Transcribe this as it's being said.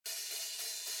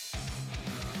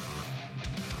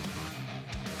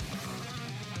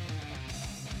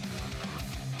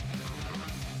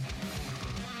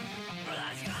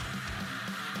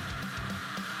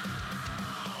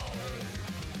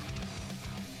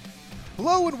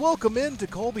Hello and welcome into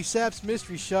Colby Sapp's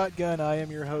Mystery Shotgun. I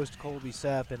am your host, Colby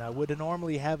Sapp, and I would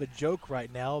normally have a joke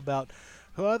right now about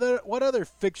what other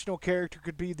fictional character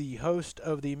could be the host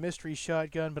of the Mystery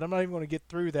Shotgun, but I'm not even going to get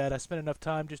through that. I spent enough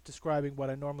time just describing what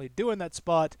I normally do in that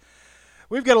spot.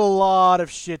 We've got a lot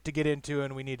of shit to get into,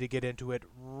 and we need to get into it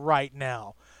right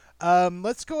now.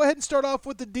 Let's go ahead and start off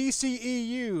with the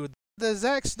DCEU. The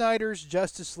Zack Snyder's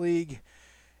Justice League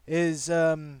is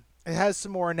it has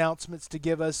some more announcements to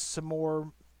give us, some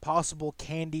more possible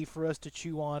candy for us to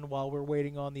chew on while we're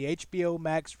waiting on the HBO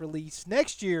Max release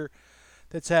next year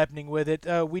that's happening with it.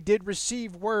 We did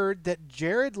receive word that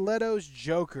Jared Leto's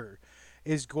Joker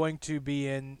is going to be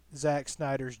in Zack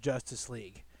Snyder's Justice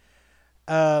League.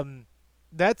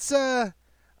 That's I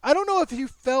don't know if you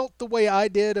felt the way I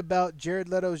did about Jared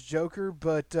Leto's Joker,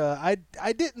 but I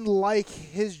didn't like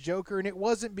his Joker, and it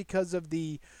wasn't because of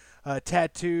the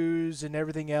tattoos and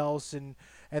everything else, and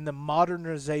the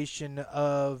modernization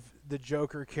of the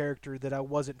Joker character that I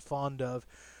wasn't fond of.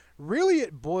 Really,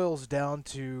 it boils down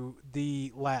to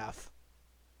the laugh.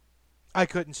 I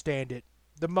couldn't stand it.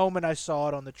 The moment I saw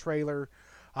it on the trailer,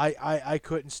 I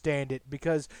couldn't stand it,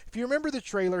 because if you remember the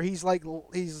trailer, he's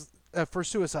for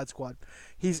Suicide Squad.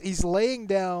 He's laying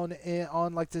down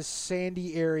on like this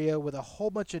sandy area with a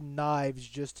whole bunch of knives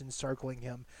just encircling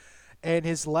him, and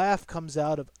his laugh comes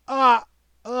out of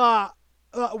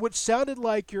which sounded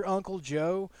like your Uncle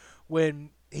Joe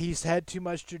when he's had too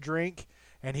much to drink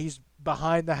and he's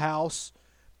behind the house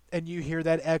and you hear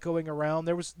that echoing around.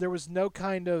 There was no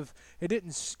kind of, it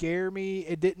didn't scare me,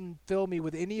 it didn't fill me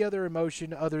with any other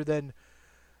emotion other than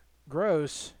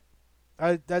gross.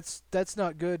 That's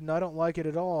not good, and I don't like it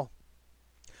at all.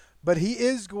 But he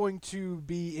is going to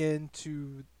be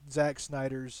into Zack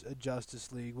Snyder's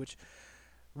Justice League, which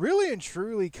really and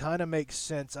truly kind of makes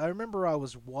sense. I remember I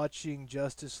was watching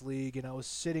Justice League and I was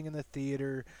sitting in the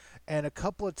theater, and a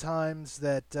couple of times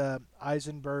that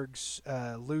Eisenberg's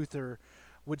Luthor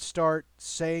would start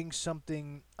saying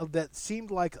something that seemed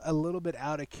like a little bit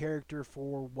out of character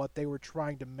for what they were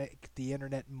trying to make the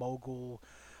internet mogul,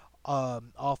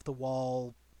 off the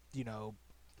wall,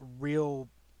 real,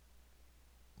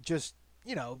 just,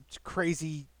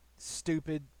 crazy,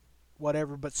 stupid,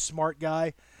 whatever, but smart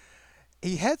guy.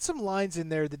 He had some lines in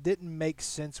there that didn't make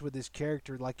sense with his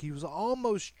character. Like he was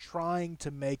almost trying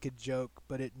to make a joke,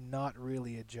 but it not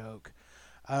really a joke.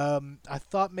 I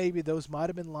thought maybe those might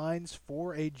have been lines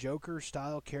for a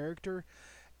Joker-style character,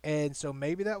 and so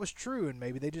maybe that was true, and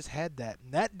maybe they just had that.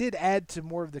 And that did add to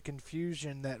more of the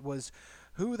confusion that was,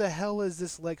 who the hell is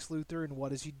this Lex Luthor, and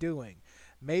what is he doing?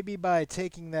 Maybe by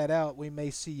taking that out, we may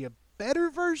see a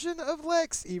better version of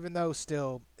Lex, even though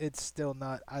it's still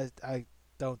not. I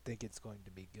don't think it's going to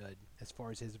be good as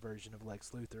far as his version of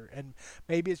Lex Luthor. And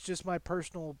maybe it's just my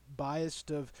personal bias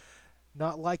of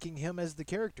not liking him as the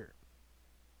character.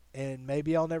 And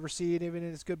maybe I'll never see it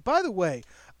even as good. By the way,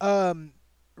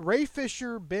 Ray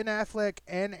Fisher, Ben Affleck,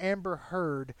 and Amber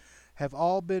Heard have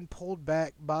all been pulled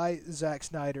back by Zack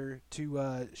Snyder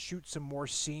to shoot some more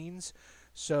scenes.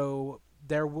 So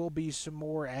there will be some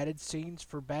more added scenes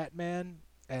for Batman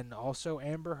and also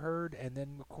Amber Heard, and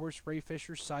then, of course, Ray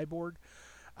Fisher's Cyborg.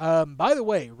 By the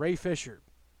way, Ray Fisher,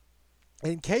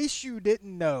 in case you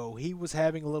didn't know, he was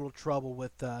having a little trouble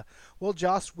with,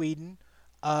 Joss Whedon,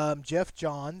 Jeff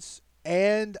Johns,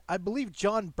 and I believe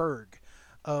John Berg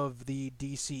of the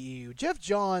DCEU. Jeff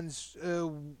Johns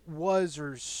was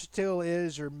or still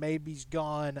is, or maybe's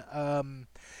gone.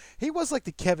 He was like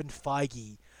the Kevin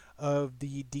Feige of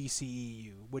the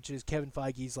DCEU, which is Kevin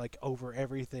Feige's like over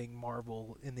everything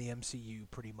Marvel in the MCU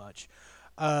pretty much.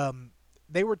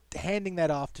 They were handing that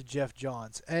off to Jeff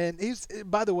Johns, and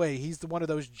by the way, he's one of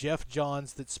those Jeff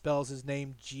Johns that spells his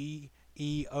name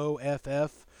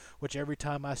Geoff, which every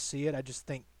time I see it, I just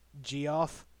think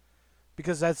Geoff,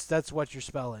 because that's what you're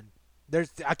spelling.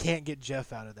 I can't get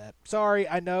Jeff out of that. Sorry,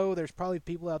 I know there's probably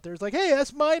people out there who's like, hey,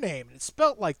 that's my name, and it's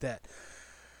spelt like that.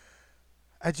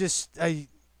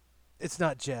 It's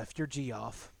not Jeff, you're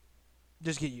Geoff.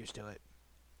 Just get used to it.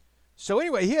 So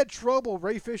anyway, he had trouble,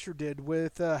 Ray Fisher did,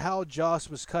 with how Joss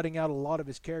was cutting out a lot of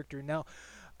his character now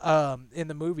in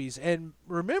the movies. And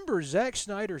remember, Zack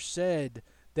Snyder said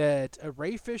that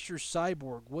Ray Fisher's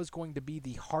Cyborg was going to be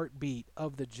the heartbeat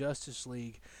of the Justice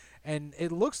League. And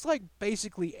it looks like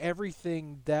basically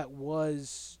everything that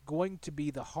was going to be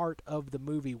the heart of the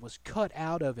movie was cut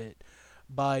out of it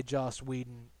by Joss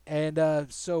Whedon.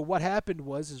 And so what happened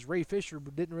was Ray Fisher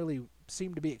didn't really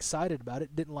seem to be excited about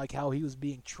it, didn't like how he was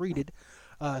being treated,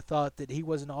 thought that he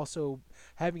wasn't also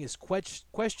having his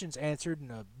questions answered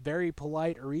in a very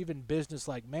polite or even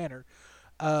businesslike manner.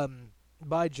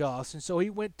 by Joss, and so he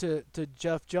went to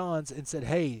Jeff Johns and said,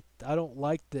 "Hey, I don't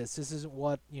like this. This isn't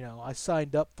what I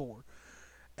signed up for."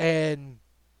 And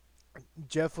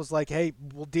Jeff was like, "Hey,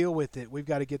 we'll deal with it. We've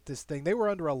got to get this thing." They were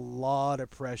under a lot of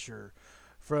pressure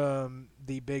from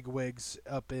the big wigs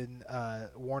up in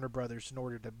Warner Brothers in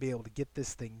order to be able to get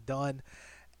this thing done.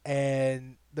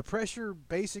 And the pressure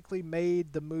basically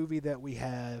made the movie that we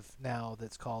have now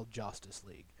that's called Justice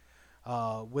League,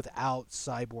 without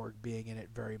Cyborg being in it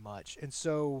very much. And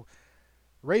so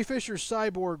Ray Fisher's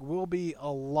Cyborg will be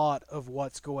a lot of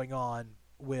what's going on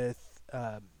with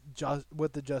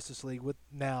the Justice League, with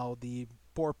now the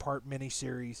 4-part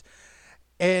miniseries.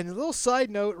 And a little side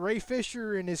note, Ray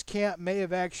Fisher and his camp may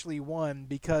have actually won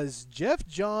because Jeff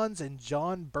Johns and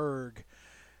John Berg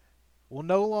will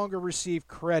no longer receive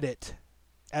credit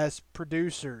as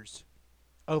producers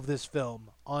of this film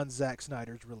on Zack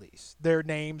Snyder's release. Their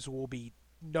names will be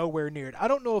nowhere near it. I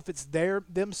don't know if it's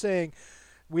them saying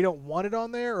we don't want it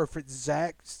on there, or if it's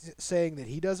Zack saying that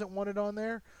he doesn't want it on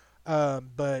there.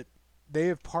 But they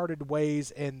have parted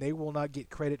ways, and they will not get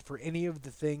credit for any of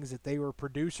the things that they were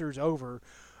producers over,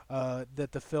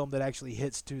 that the film that actually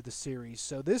hits to the series.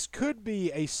 So this could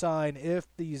be a sign, if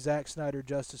the Zack Snyder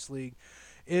Justice League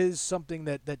is something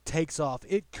that takes off.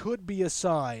 It could be a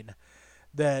sign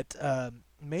that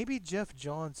maybe Jeff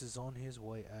Johns is on his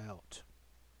way out,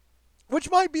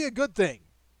 which might be a good thing.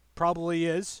 Probably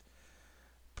is.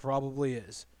 Probably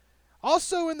is.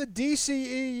 Also in the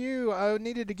DCEU, I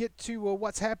needed to get to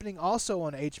what's happening also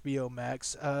on HBO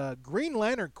Max. Green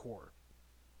Lantern Corps,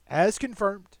 as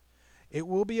confirmed, it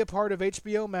will be a part of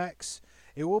HBO Max.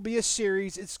 It will be a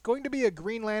series. It's going to be a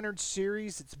Green Lantern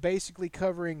series. It's basically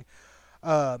covering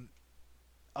a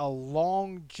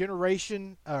long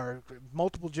generation, or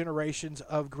multiple generations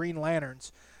of Green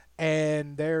Lanterns,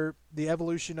 and the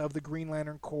evolution of the Green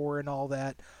Lantern Corps and all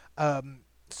that.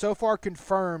 So far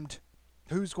confirmed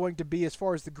who's going to be, as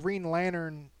far as the Green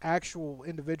Lantern actual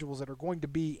individuals that are going to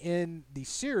be in the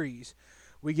series.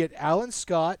 We get Alan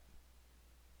Scott.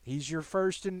 He's your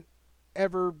first and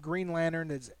ever Green Lantern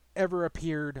that's ever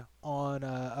appeared on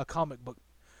a comic book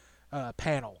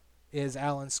panel, is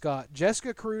Alan Scott.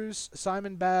 Jessica Cruz,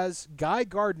 Simon Baz, Guy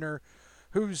Gardner,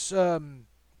 who's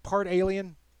part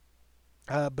alien,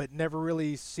 but never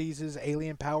really sees his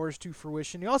alien powers to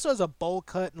fruition. He also has a bowl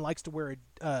cut and likes to wear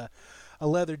a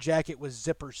leather jacket with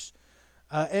zippers.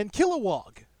 And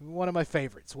Kilowog, one of my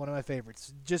favorites.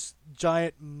 Just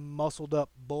giant, muscled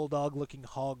up, bulldog-looking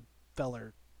hog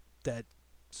feller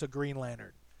that's a Green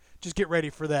Lantern. Just get ready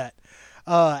for that.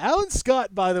 Alan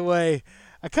Scott, by the way,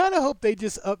 I kind of hope they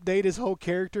just update his whole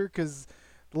character, because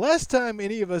the last time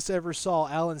any of us ever saw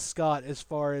Alan Scott as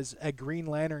far as a Green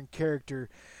Lantern character,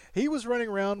 he was running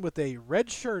around with a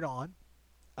red shirt on.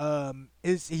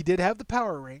 He did have the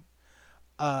power ring.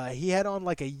 He had on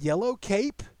like a yellow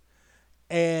cape,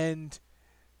 and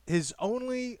his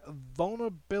only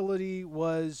vulnerability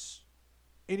was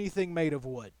anything made of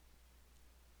wood.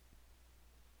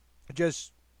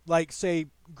 Just like, say,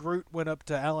 Groot went up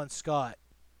to Alan Scott,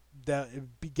 that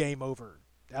it'd be game over.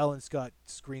 Alan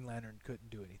Scott's Green Lantern couldn't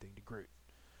do anything to Groot.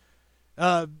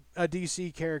 A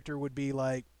DC character would be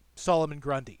like Solomon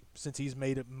Grundy, since he's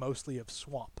made it mostly of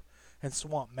swamp and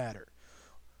swamp matter.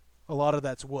 A lot of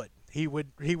that's wood. He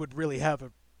would really have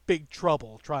a big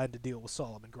trouble trying to deal with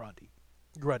Solomon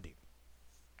Grundy.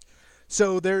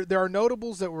 So there are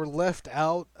notables that were left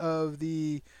out of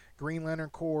the Green Lantern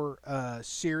Corps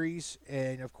series,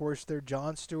 and of course they're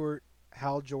John Stewart,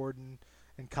 Hal Jordan,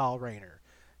 and Kyle Rayner.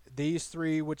 These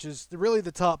three, which is really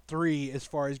the top three as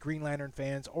far as Green Lantern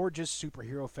fans or just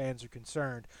superhero fans are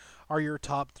concerned, are your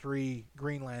top three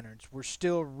Green Lanterns. We're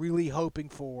still really hoping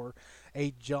for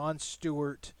a John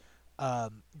Stewart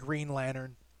Green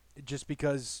Lantern, just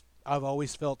because I've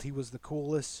always felt he was the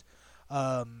coolest.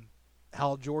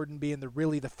 Hal Jordan being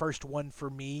the first one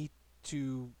for me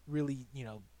to really,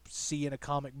 see in a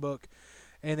comic book.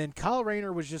 And then Kyle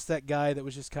Rayner was just that guy that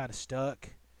was just kind of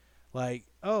stuck. Like,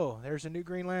 oh, there's a new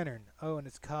Green Lantern. Oh, and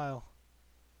it's Kyle.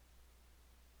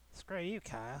 Screw you,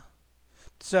 Kyle.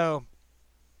 So,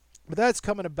 but that's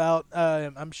coming about.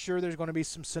 I'm sure there's going to be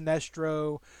some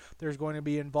Sinestro. There's going to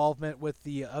be involvement with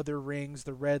the other rings,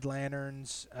 the Red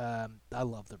Lanterns. I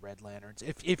love the Red Lanterns.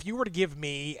 If you were to give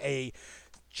me a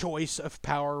choice of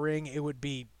power ring, it would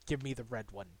be give me the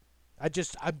red one.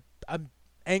 I'm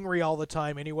angry all the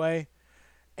time anyway,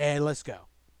 and let's go.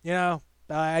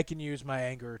 I can use my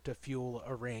anger to fuel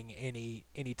a ring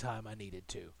any time I needed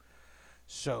to.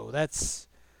 So that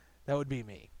would be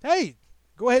me. Hey,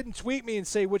 go ahead and tweet me and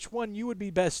say which one you would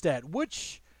be best at.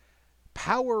 Which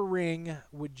power ring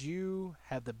would you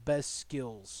have the best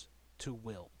skills to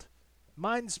wield?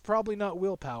 Mine's probably not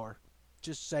willpower.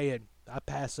 Just saying, I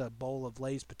pass a bowl of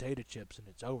Lay's potato chips and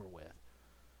it's over with.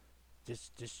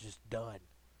 Just done.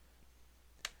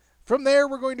 From there,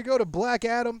 we're going to go to Black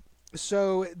Adam.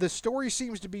 So the story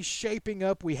seems to be shaping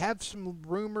up. We have some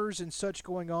rumors and such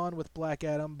going on with Black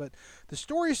Adam, but the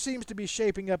story seems to be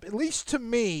shaping up, at least to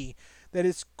me, that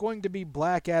it's going to be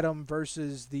Black Adam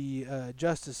versus the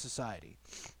Justice Society,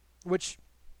 which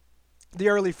the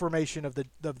early formation of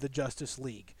the Justice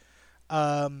League.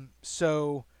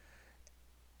 So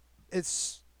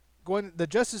it's going. The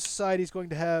Justice Society is going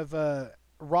to have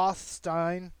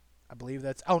Rothstein. I believe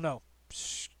that's. Oh no,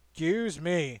 excuse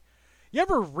me. You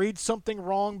ever read something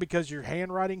wrong because your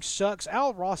handwriting sucks?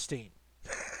 Al Rothstein.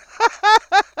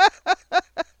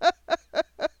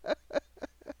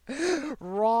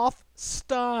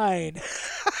 Rothstein.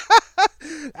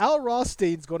 Al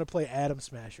Rothstein's going to play Atom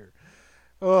Smasher.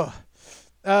 Ugh.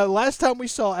 Last time we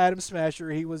saw Atom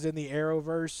Smasher, he was in the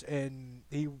Arrowverse, and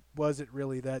he wasn't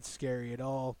really that scary at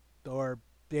all, or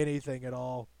anything at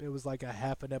all. It was like a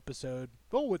half an episode.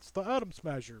 Oh, it's the Atom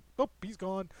Smasher. Oh, he's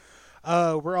gone.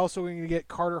 We're also going to get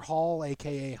Carter Hall,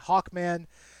 a.k.a. Hawkman,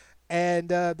 and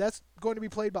that's going to be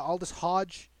played by Aldous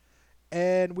Hodge.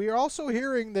 And we are also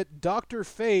hearing that Dr.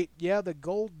 Fate, the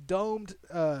gold-domed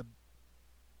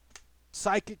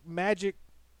psychic magic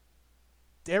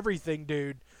everything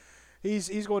dude,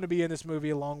 he's going to be in this movie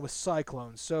along with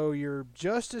Cyclone. So your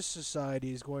Justice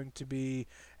Society is going to be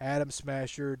Atom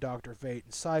Smasher, Dr. Fate,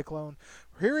 and Cyclone.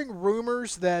 We're hearing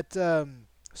rumors that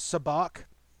Sabak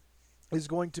is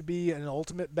going to be an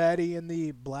ultimate baddie in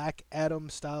the Black Adam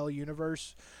style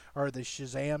universe, or the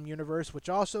Shazam universe, which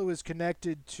also is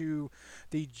connected to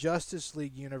the Justice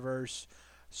League universe.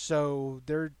 So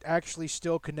they're actually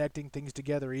still connecting things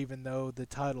together, even though the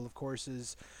title, of course,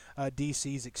 is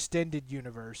DC's Extended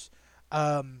Universe.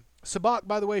 Sabak,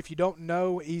 by the way, if you don't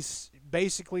know, he's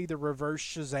basically the reverse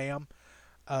Shazam.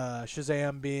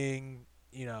 Shazam being,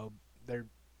 they're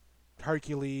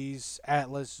Hercules,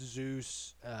 Atlas,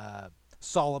 Zeus,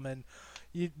 Solomon.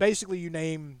 You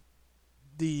name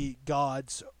the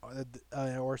gods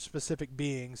or specific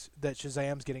beings that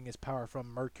Shazam's getting his power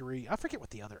from. Mercury. I forget what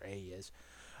the other A is.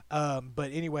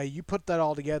 But anyway, you put that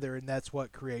all together, and that's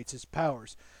what creates his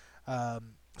powers.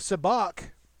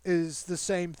 Sabak is the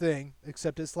same thing,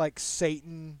 except it's like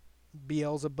Satan,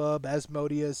 Beelzebub,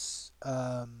 Asmodeus,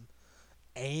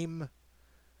 Aim,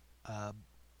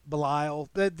 Belial.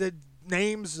 The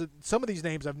names, some of these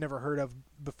names I've never heard of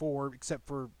before, except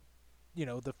for,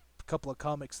 the couple of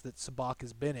comics that Sabak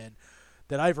has been in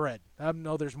that I've read. I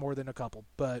know there's more than a couple,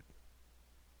 but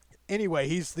anyway,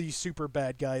 he's the super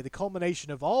bad guy. The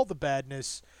culmination of all the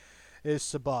badness is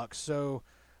Sabak. So,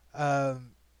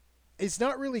 it's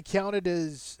not really counted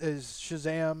as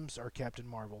Shazam's or Captain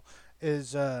Marvel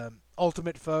is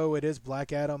ultimate foe. It is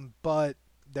Black Adam, but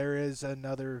there is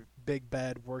another big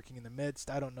bad working in the midst.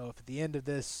 I don't know if at the end of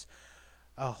this,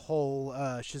 a whole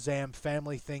Shazam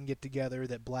family thing get together,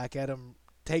 that Black Adam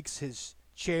takes his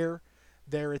chair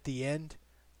there at the end,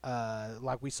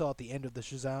 like we saw at the end of the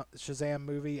Shazam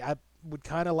movie. I would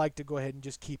kind of like to go ahead and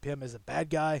just keep him as a bad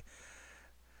guy,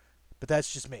 but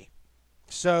that's just me.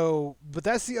 So, but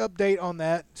that's the update on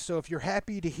that. So if you're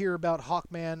happy to hear about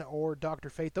Hawkman or Dr.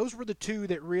 Fate, those were the two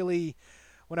that really,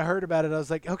 when I heard about it, I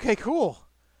was like, okay, cool.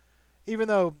 Even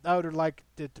though I would have liked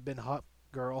it to have been Hawk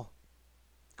Girl.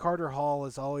 Carter Hall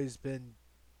has always been,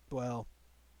 well,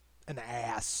 an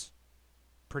ass,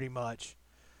 pretty much.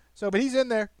 So, but he's in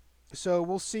there. So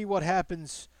we'll see what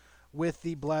happens with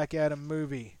the Black Adam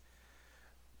movie.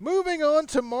 Moving on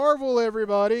to Marvel,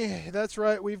 everybody. That's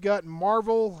right, we've got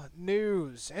Marvel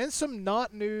news, and some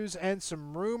not news, and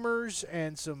some rumors,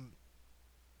 and some...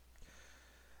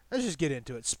 Let's just get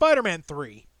into it. Spider-Man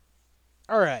 3.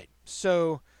 Alright,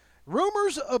 so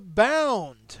rumors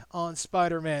abound on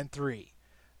Spider-Man 3.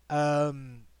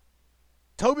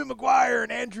 Tobey Maguire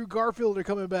and Andrew Garfield are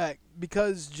coming back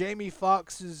because Jamie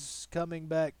Foxx is coming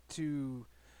back to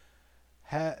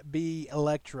be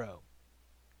Electro.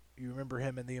 You remember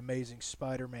him in The Amazing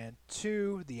Spider-Man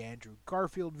 2, the Andrew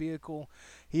Garfield vehicle.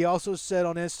 He also said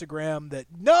on Instagram that,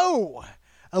 no!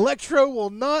 Electro will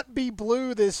not be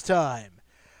blue this time.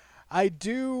 I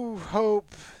do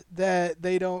hope that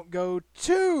they don't go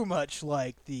too much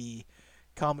like the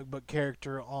comic book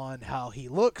character on how he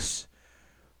looks.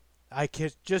 I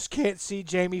just can't see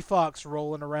Jamie Foxx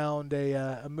rolling around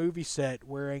a movie set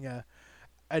wearing a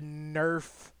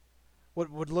Nerf,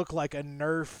 what would look like a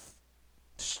Nerf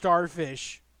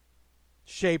starfish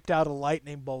shaped out of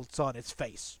lightning bolts on its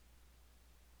face.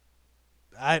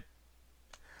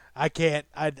 I can't.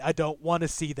 I don't want to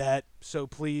see that. So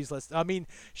please, let's. I mean,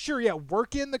 sure, yeah.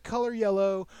 Work in the color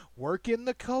yellow. Work in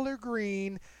the color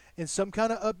green. In some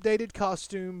kind of updated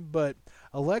costume. But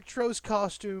Electro's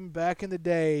costume back in the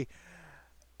day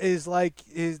is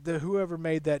the whoever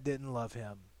made that didn't love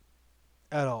him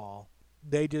at all.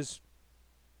 They just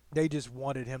they just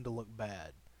wanted him to look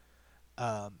bad.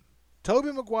 Um,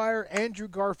 Tobey Maguire, Andrew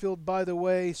Garfield, by the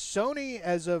way, Sony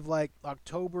as of like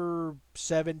October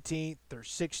 17th or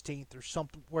 16th or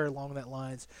somewhere along that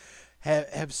lines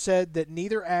have said that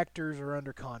neither actors are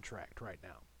under contract right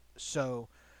now. So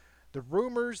the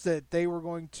rumors that they were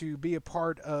going to be a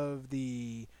part of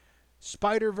the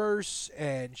Spider Verse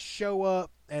and show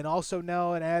up, and also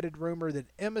now an added rumor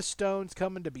that Emma Stone's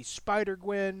coming to be Spider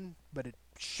Gwen, but it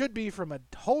should be from a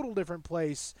total different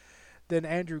place than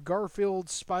Andrew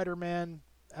Garfield's Spider Man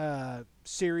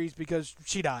series because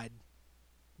she died.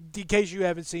 In case you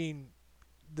haven't seen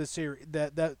the series,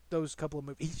 that those couple of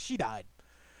movies, she died.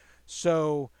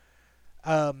 So,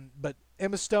 but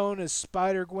Emma Stone is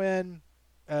Spider Gwen.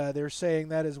 They're saying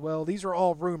that as well. These are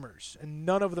all rumors, and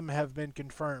none of them have been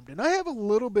confirmed. And I have a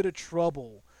little bit of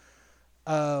trouble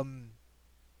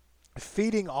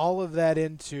feeding all of that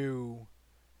into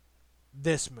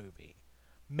this movie.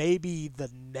 Maybe the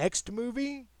next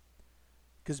movie,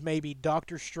 because maybe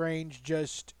Doctor Strange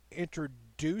just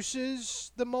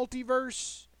introduces the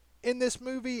multiverse in this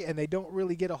movie, and they don't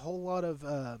really get a whole lot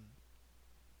of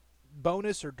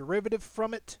bonus or derivative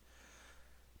from it.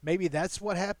 Maybe that's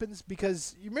what happens,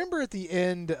 because you remember at the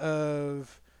end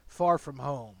of Far From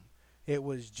Home, it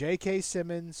was J.K.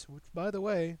 Simmons, which, by the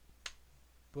way,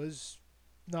 was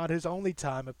not his only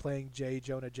time of playing J.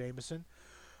 Jonah Jameson.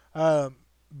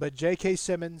 But J.K.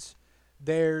 Simmons,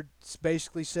 they're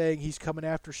basically saying he's coming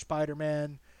after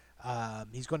Spider-Man.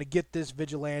 He's going to get this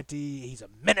vigilante. He's a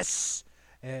menace,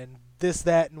 and this,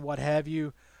 that, and what have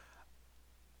you.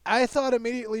 I thought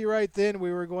immediately right then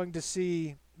we were going to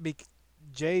see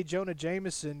J. Jonah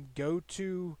Jameson go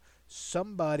to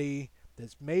somebody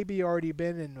that's maybe already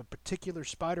been in a particular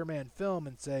Spider-Man film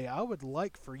and say, I would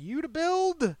like for you to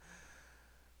build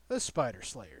the Spider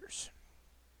Slayers.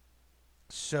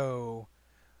 So,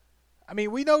 I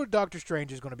mean, we know Doctor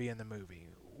Strange is going to be in the movie.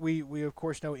 We of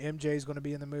course know MJ is going to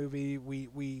be in the movie.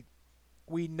 We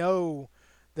know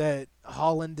that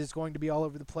Holland is going to be all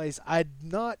over the place. I'm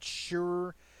not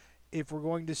sure if we're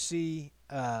going to see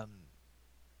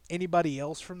anybody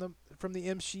else from the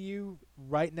MCU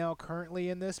right now currently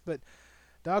in this, but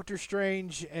Doctor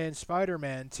Strange and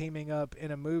Spider-Man teaming up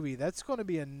in a movie, that's going to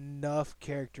be enough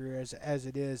character as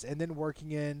it is, and then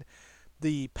working in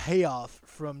the payoff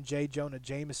from J. Jonah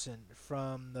Jameson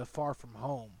from the Far From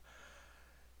Home.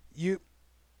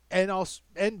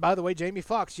 And by the way, Jamie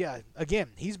Foxx, yeah, again,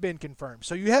 he's been confirmed.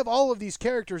 So you have all of these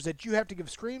characters that you have to give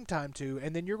screen time to,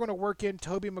 and then you're going to work in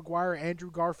Tobey Maguire,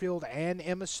 Andrew Garfield, and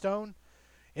Emma Stone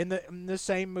in the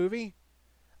same movie.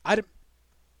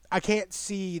 I can't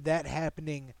see that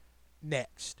happening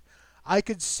next. I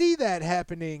could see that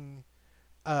happening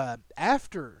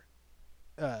after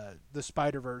the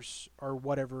Spider-Verse or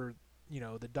whatever,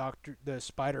 the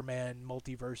Spider-Man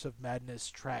Multiverse of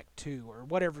Madness Track 2 or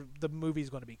whatever the movie's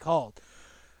going to be called.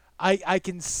 I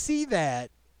can see that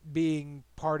being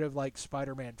part of like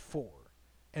Spider-Man 4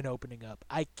 and opening up.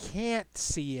 I can't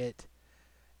see it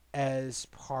as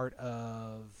part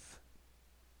of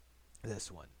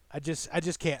this one. I just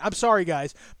can't. I'm sorry,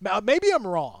 guys. Maybe I'm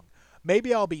wrong.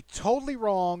 Maybe I'll be totally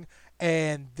wrong,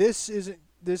 and this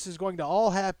is going to all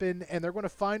happen, and they're going to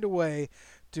find a way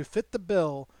to fit the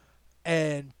bill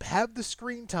and have the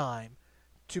screen time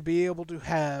to be able to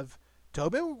have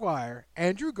Tobey Maguire,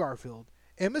 Andrew Garfield,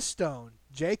 Emma Stone,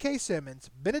 J.K. Simmons,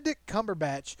 Benedict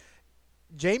Cumberbatch,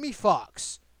 Jamie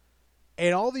Foxx,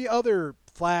 and all the other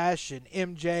Flash and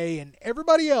MJ and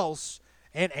everybody else,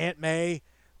 and Aunt May.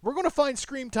 We're going to find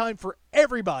screen time for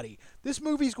everybody. This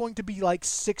movie is going to be like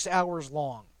 6 hours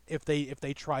long if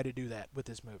they try to do that with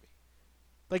this movie.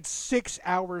 Like 6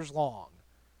 hours long.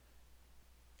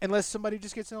 Unless somebody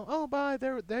just gets on, oh, bye,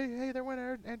 there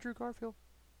went Andrew Garfield.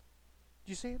 Did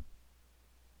you see him?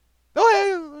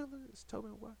 Oh, hey, it's Tobey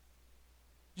Maguire.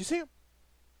 Did you see him?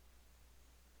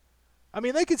 I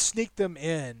mean, they could sneak them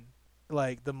in,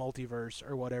 like the multiverse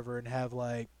or whatever, and have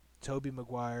like Tobey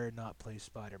Maguire not play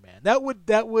Spider-Man. That would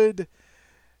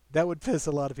piss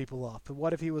a lot of people off. But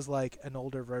what if he was like an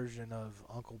older version of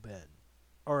Uncle Ben,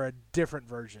 or a different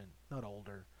version, not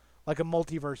older, like a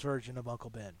multiverse version of Uncle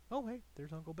Ben? Oh, hey,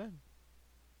 there's Uncle Ben,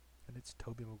 and it's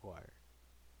Tobey Maguire.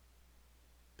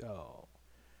 Oh,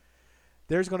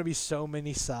 there's going to be so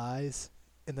many sighs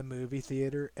in the movie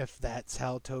theater if that's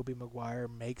how Tobey Maguire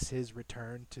makes his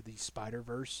return to the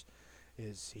Spider-Verse.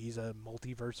 is he's a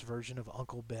multiverse version of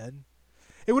Uncle Ben.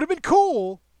 It would have been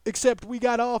cool, except we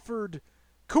got offered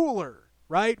cooler,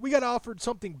 right? We got offered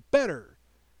something better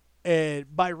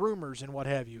by rumors and what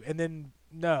have you. And then,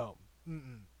 no,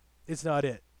 it's not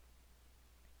it.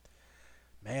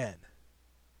 Man,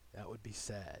 that would be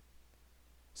sad.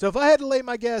 So if I had to lay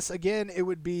my guess, again, it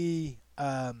would be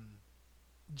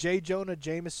J. Jonah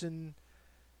Jameson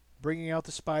bringing out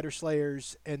the Spider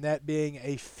Slayers, and that being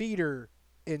a feeder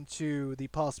into the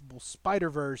possible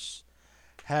Spider-Verse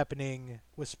happening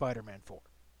with Spider-Man 4.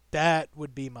 That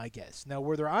would be my guess. Now,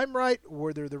 whether I'm right,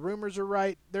 whether the rumors are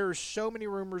right, there are so many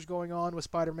rumors going on with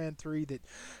Spider-Man 3 that,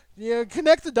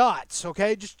 connect the dots,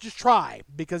 okay? Just try,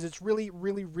 because it's really,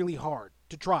 really, really hard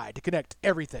to try to connect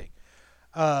everything.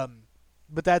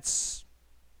 But that's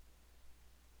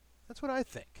what I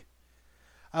think.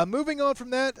 Moving on from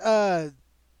that,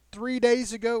 4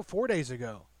 days ago,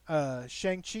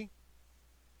 Shang-Chi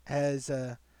has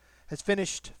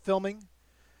finished filming.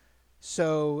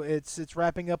 So it's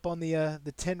wrapping up on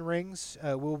the 10 Rings.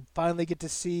 We'll finally get to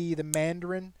see the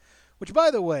Mandarin, which,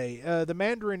 by the way, the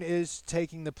Mandarin is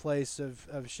taking the place of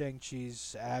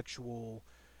Shang-Chi's actual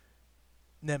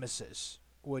nemesis,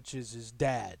 which is his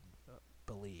dad, I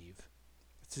believe.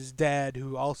 It's his dad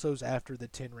who also is after the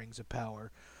 10 Rings of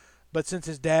Power. But since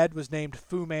his dad was named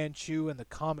Fu Manchu in the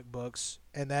comic books,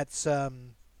 and that's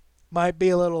might be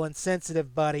a little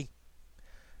insensitive, buddy.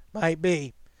 Might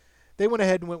be. They went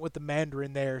ahead and went with the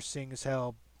Mandarin there, seeing as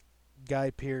how Guy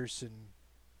Pearce and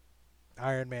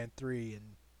Iron Man 3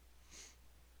 and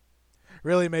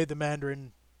really made the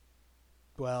Mandarin,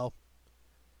 well,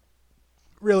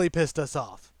 really pissed us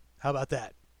off. How about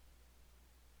that?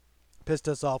 Pissed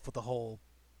us off with the whole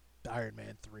Iron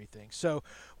Man 3 thing. So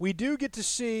we do get to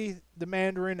see the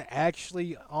Mandarin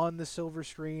actually on the silver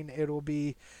screen.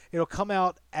 It'll come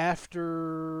out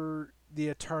after the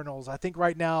Eternals. I think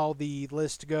right now the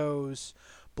list goes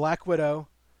Black Widow,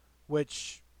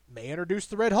 which may introduce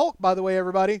the Red Hulk, by the way,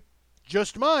 everybody.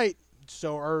 Just might.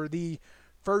 So, or the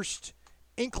first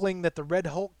inkling that the Red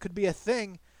Hulk could be a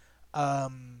thing.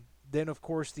 Then, of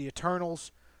course, the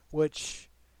Eternals, which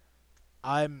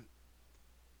I'm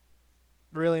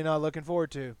really not looking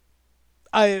forward to.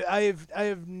 I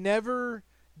have never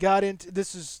got into,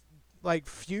 this is like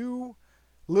few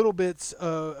little bits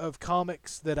of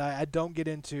comics that I don't get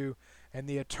into, and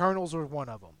the Eternals are one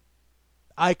of them.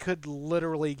 I could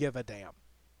literally give a damn.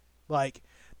 Like,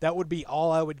 that would be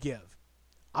all I would give.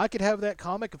 I could have that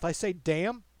comic if I say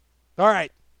damn. All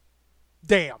right,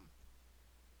 damn.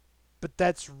 But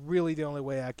that's really the only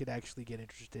way I could actually get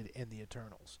interested in the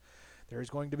Eternals. There's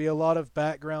going to be a lot of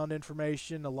background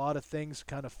information, a lot of things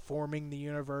kind of forming the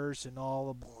universe and all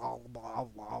the blah, blah,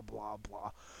 blah, blah,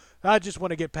 blah. I just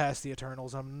want to get past the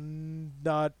Eternals. I'm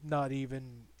not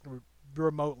even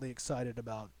remotely excited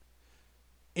about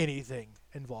anything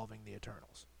involving the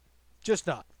Eternals. Just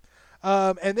not.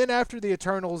 And then after the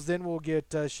Eternals, then we'll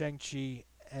get Shang-Chi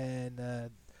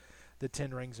and the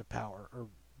 10 Rings of Power, or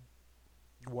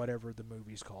whatever the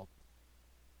movie's called.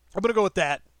 I'm going to go with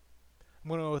that.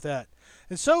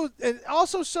 And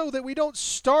also so that we don't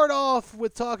start off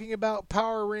with talking about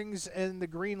Power Rings and the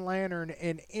Green Lantern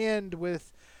and end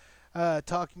with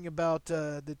talking about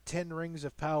the 10 Rings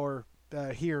of Power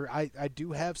here. I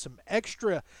do have some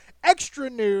extra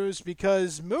news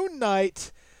because Moon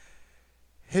Knight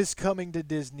is coming to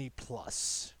Disney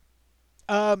Plus.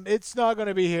 It's not going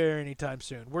to be here anytime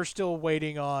soon. We're still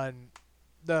waiting on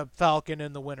the Falcon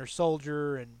and the Winter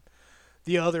Soldier and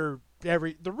all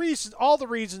the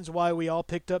reasons why we all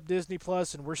picked up Disney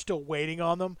Plus, and we're still waiting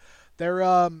on them.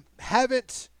 They're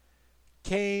haven't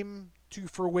came to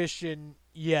fruition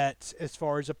yet as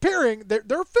far as appearing.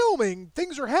 They're filming.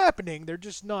 Things are happening. They're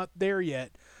just not there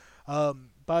yet.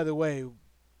 By the way,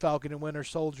 Falcon and Winter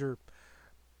Soldier,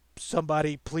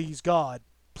 somebody please God,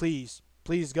 please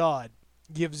God,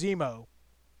 give Zemo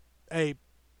a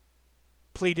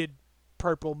pleated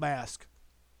purple mask.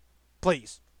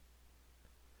 Please.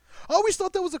 I always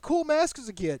thought that was a cool mask as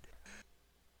a kid.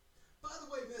 By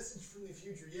the way, message from the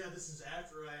future. Yeah, this is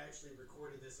after I actually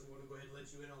recorded this. I'm going to go ahead and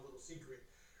let you in on a little secret.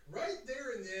 Right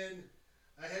there and then,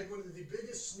 I had one of the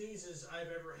biggest sneezes I've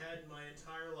ever had in my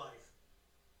entire life.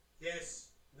 Yes,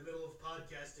 in the middle of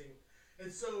podcasting.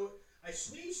 And so, I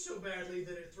sneezed so badly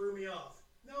that it threw me off.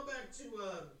 Now back to,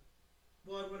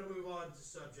 I'm going to move on to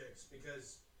subjects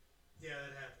because, yeah,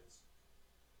 that happens.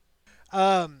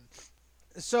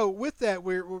 So with that,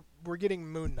 we're getting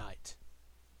Moon Knight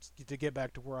to get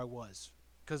back to where I was,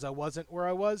 because I wasn't where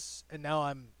I was, and now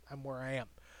I'm where I am.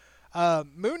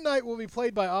 Moon Knight will be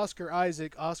played by Oscar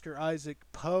Isaac. Oscar Isaac,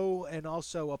 Poe, and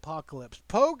also Apocalypse.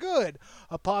 Poe good,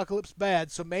 Apocalypse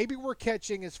bad. So maybe we're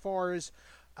catching as far as,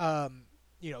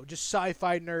 just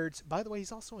sci-fi nerds. By the way,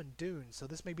 he's also in Dune, so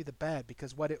this may be the bad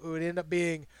because what it would end up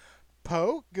being,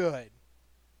 Poe good,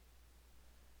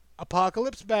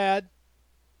 Apocalypse bad.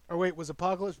 Or wait, was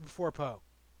Apocalypse before Poe?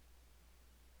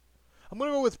 I'm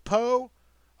gonna go with Poe,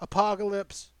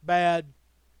 Apocalypse bad,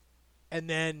 and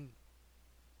then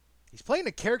he's playing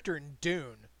a character in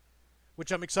Dune,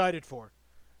 which I'm excited for.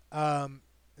 And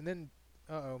then,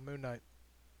 Moon Knight.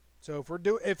 So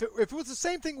if it was the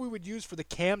same thing we would use for the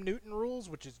Cam Newton rules,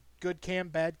 which is good Cam,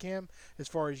 bad Cam, as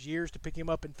far as years to pick him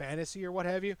up in fantasy or what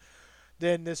have you,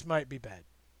 then this might be bad.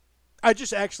 I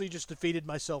just defeated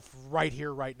myself right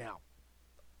here, right now,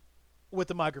 with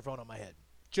the microphone on my head.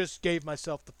 Just gave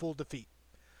myself the full defeat.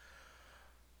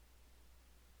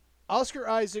 Oscar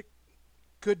Isaac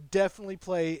could definitely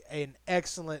play an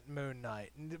excellent Moon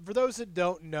Knight. And for those that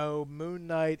don't know, Moon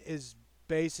Knight is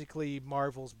basically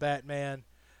Marvel's Batman,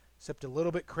 except a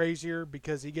little bit crazier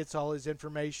because he gets all his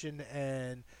information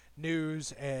and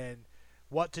news and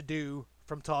what to do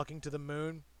from talking to the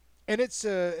moon. And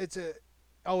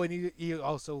and he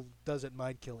also doesn't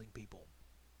mind killing people.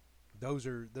 Those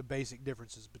are the basic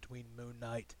differences between Moon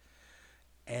Knight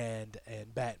and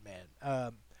Batman.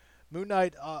 Moon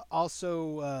Knight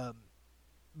also,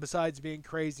 besides being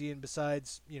crazy and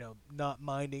besides, not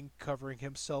minding covering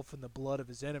himself in the blood of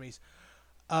his enemies,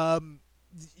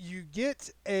 you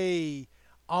get a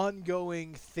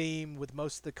ongoing theme with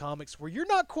most of the comics where you're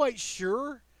not quite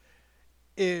sure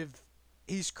if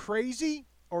he's crazy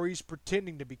or he's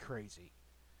pretending to be crazy.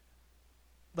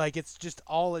 Like it's just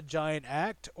all a giant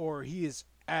act, or he is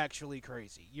actually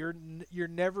crazy. You're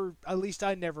never, at least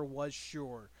I never was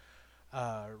sure,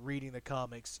 reading the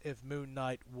comics, if Moon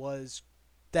Knight was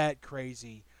that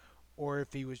crazy, or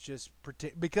if he was just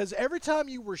pretend. Because every time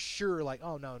you were sure, like,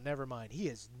 oh no, never mind, he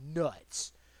is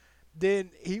nuts,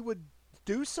 then he would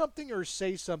do something or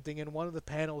say something in one of the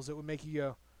panels that would make you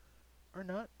go, or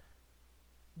not.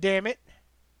 Damn it,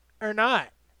 or not.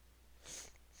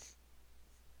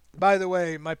 By the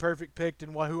way, my perfect pick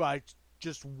and who I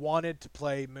just wanted to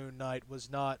play Moon Knight was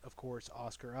not, of course,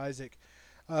 Oscar Isaac.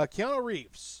 Keanu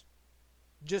Reeves.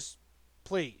 Just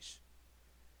please.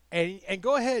 And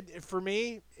go ahead, for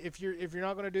me, if you're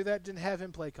not going to do that, then have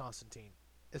him play Constantine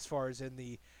as far as in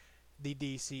the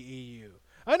DCEU.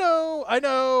 I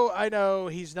know,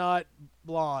 he's not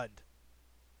blonde,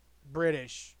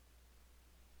 British,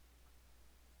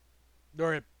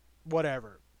 or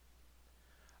whatever.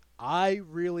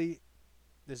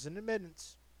 This is an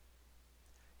admittance,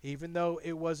 even though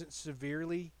it wasn't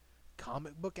severely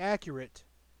comic book accurate,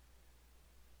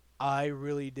 I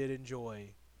really did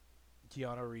enjoy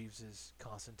Keanu Reeves'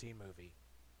 Constantine movie.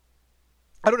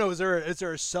 I don't know, is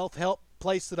there a self-help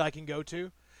place that I can go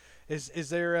to? Is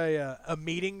there a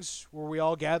meetings where we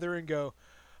all gather and go,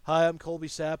 hi, I'm Colby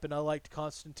Sapp and I liked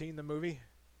Constantine the movie?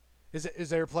 Is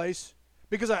there a place?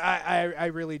 Because I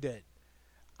really did.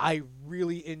 I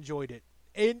really enjoyed it.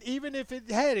 And even if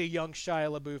it had a young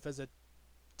Shia LaBeouf as a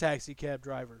taxi cab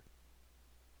driver,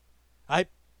 I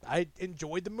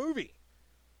enjoyed the movie.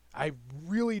 I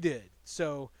really did.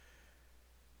 So,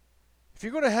 if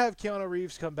you're going to have Keanu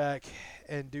Reeves come back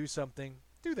and do something,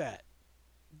 do that.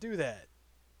 Do that.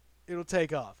 It'll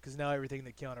take off, because now everything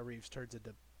that Keanu Reeves turns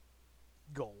into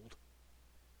gold.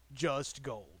 Just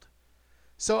gold.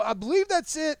 So I believe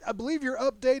that's it. I believe you're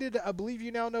updated. I believe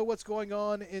you now know what's going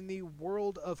on in the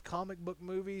world of comic book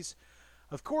movies.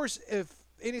 Of course, if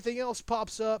anything else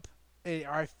pops up,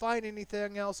 or I find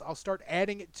anything else, I'll start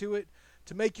adding it to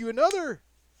make you another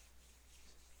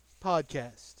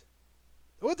podcast.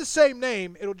 With the same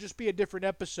name, it'll just be a different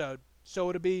episode. So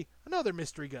it'll be another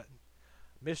Mystery Gun.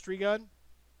 Mystery Gun?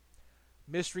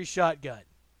 Mystery Shotgun.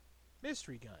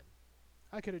 Mystery Gun.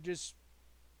 I could have just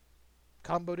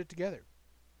comboed it together.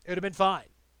 It would have been fine.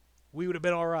 We would have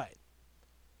been all right.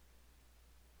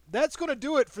 That's going to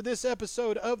do it for this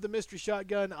episode of the Mystery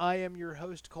Shotgun. I am your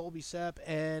host, Colby Sapp,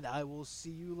 and I will see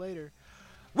you later.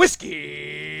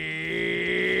 Whiskey!